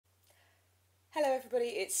Hello everybody,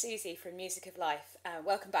 it's Suzzie from Music of Life.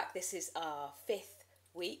 Welcome back. This is our 5th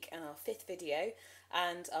week and our 5th video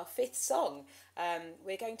and our 5th song.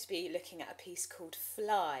 We're going to be looking at a piece called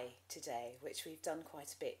Fly today, which we've done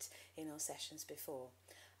quite a bit in our sessions before.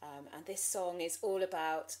 And this song is all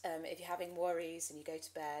about if you're having worries and you go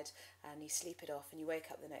to bed and you sleep it off and you wake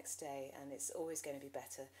up the next day, and it's always going to be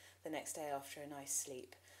better the next day after a nice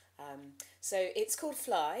sleep. So it's called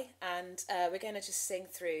Fly, and we're going to just sing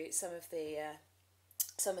through some of the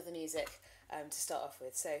music to start off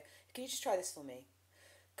with. So can you just try this for me?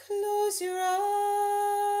 Close your eyes,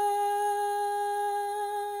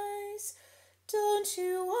 don't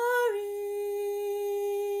you worry,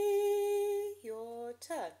 your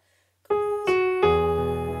turn. Close your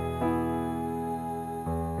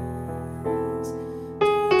eyes,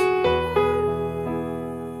 don't you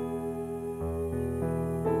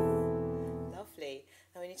worry. Lovely.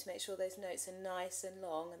 Now we need to make sure those notes are nice and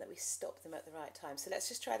long and that we stop them at the right time. So let's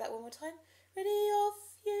just try that one more time. Ready, off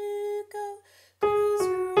you go. Close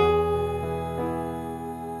your eyes.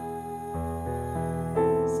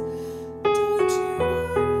 Don't you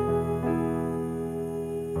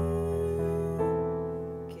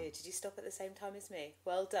worry. Good. Did you stop at the same time as me?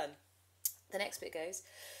 Well done. The next bit goes,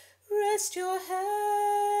 rest your head.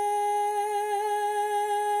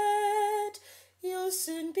 You'll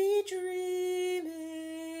soon be dreaming.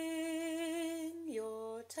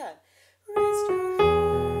 Your turn. Rest your head.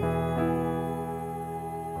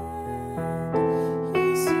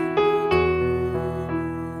 You'll soon be dreaming.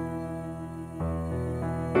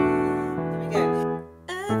 There we go.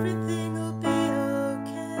 Everything will be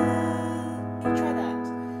okay. You try that.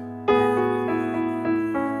 Everything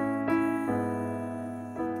will be okay.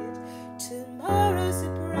 Good. Tomorrow's a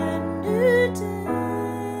brand new day.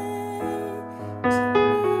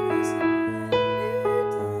 Tomorrow's a brand new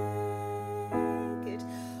day. Good.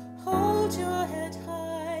 Hold your head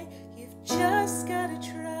high, you've just gotta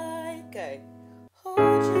try. Go. Hold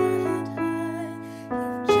your head high,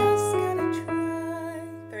 you've just gotta try.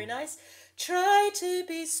 Very nice. Try to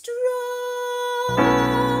be strong.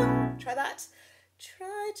 Try that.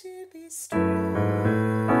 Try to be strong.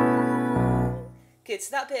 Good,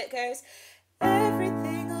 so that bit goes,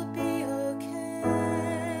 everything will be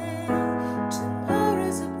okay.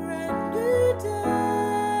 Tomorrow's a brand new day.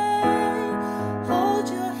 Hold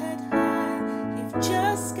your head high, you've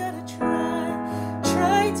just gotta try.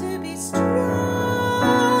 Try to be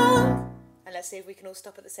strong. And let's see if we can all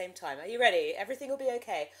stop at the same time. Are you ready? Everything will be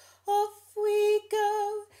okay. Off we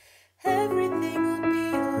go. Everything will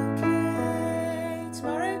be okay.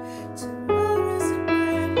 Tomorrow's a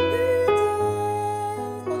brand new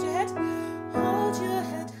day. Hold your head. Hold your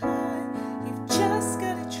head high. You've just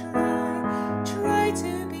gotta try. Try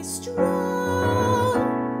to be strong.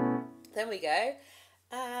 Then we go.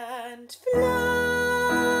 And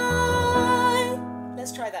fly.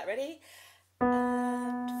 Let's try that. Ready?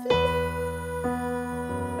 And fly.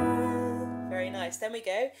 Very nice. Then we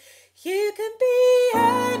go. You can be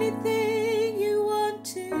anything you want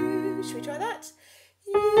to. Should we try that?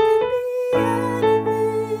 You can be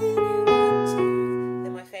anything you want to.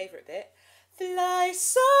 Then my favourite bit. Fly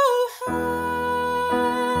so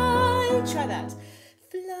high. Try that.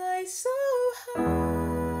 Fly so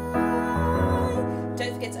high.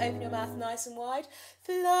 Don't forget to open your mouth nice and wide.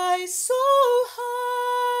 Fly so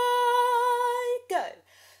high. Go.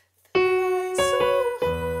 Fly so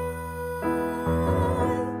high.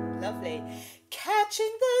 Lovely.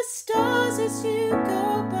 Catching the stars as you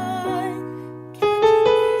go by. Catching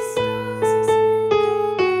the stars as you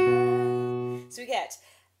go by. So we get,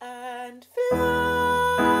 and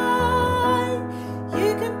fly.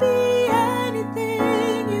 You can be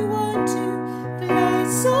anything you want to. Fly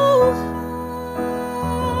so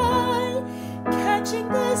high. Catching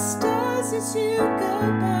the stars as you go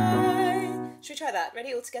by. Should we try that?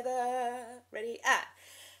 Ready? All together. Ready? And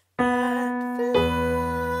fly.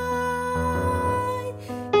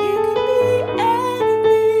 You can be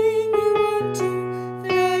anything you want to.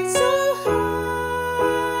 Fly so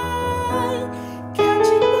high.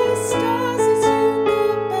 Catching the stars as you go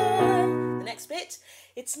by. The next bit.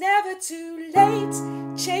 It's never too late.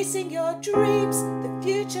 Chasing your dreams. The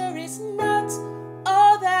future is not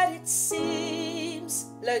all that it seems.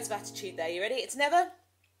 Loads of attitude there. You ready? It's never.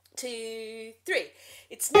 2, 3.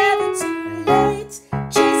 It's never too late.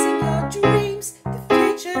 Chasing your dreams. The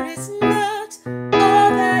future is not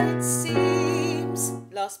all that it seems.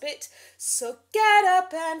 Last bit. So get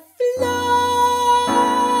up and fly.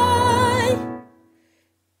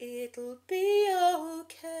 It'll be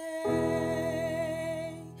okay.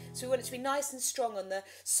 So we want it to be nice and strong on the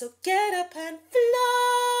so get up and fly.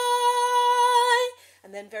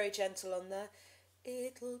 And then very gentle on the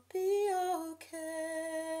it'll be okay.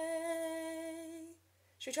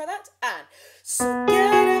 Should we try that? And so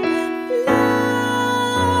get up and fly,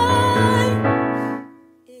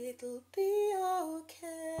 it'll be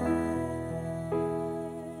okay.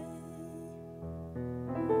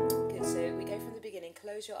 Good, so we go from the beginning.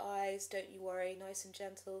 Close your eyes, don't you worry, nice and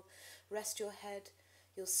gentle. Rest your head,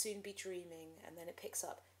 you'll soon be dreaming. And then it picks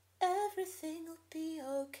up. Everything will be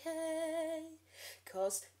okay,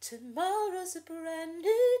 'cause tomorrow's a brand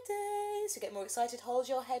new day. So get more excited, hold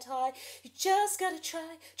your head high. You just gotta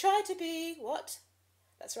try to be, what?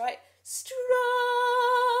 That's right,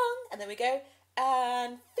 strong. And then we go,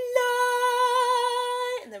 and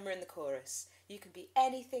fly. And then we're in the chorus. You can be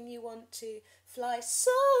anything you want to, fly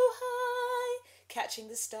so high, catching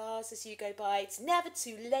the stars as you go by. It's never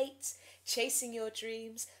too late, chasing your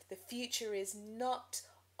dreams. The future is not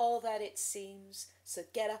all that it seems, so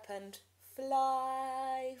get up and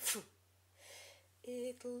fly.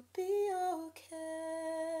 It'll be okay.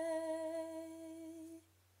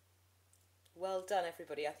 Well done,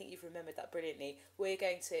 everybody. I think you've remembered that brilliantly. We're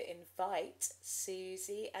going to invite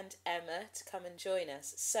Suzie and Emma to come and join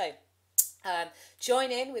us. So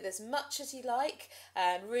join in with as much as you like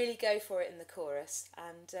and really go for it in the chorus.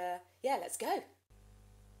 And yeah, let's go.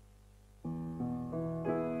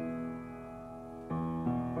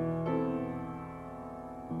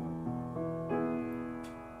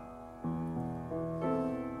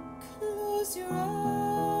 Close your eyes,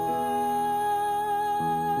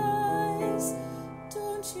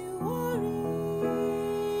 don't you worry,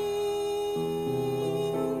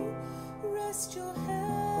 rest your head,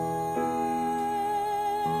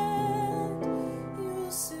 you'll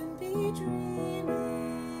soon be dreaming.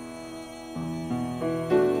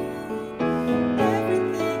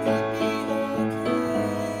 Everything will be okay,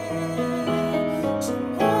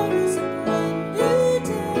 tomorrow's a brand new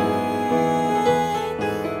day.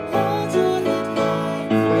 Hold your head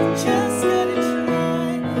high, you just gotta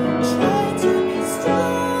try to be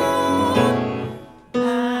strong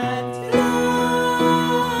and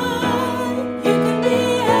fly. You can be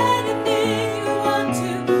anything you want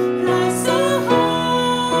to, fly so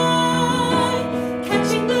high,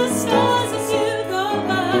 catching the stars as you go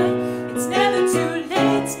by. It's never too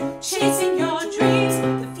late, chasing your dreams.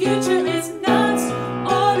 The future is not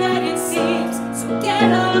all that it seems, so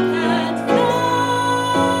get up and fly.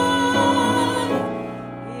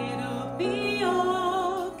 It'll be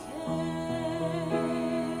okay.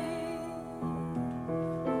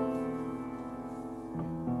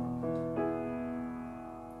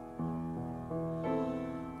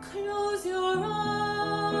 Close your eyes.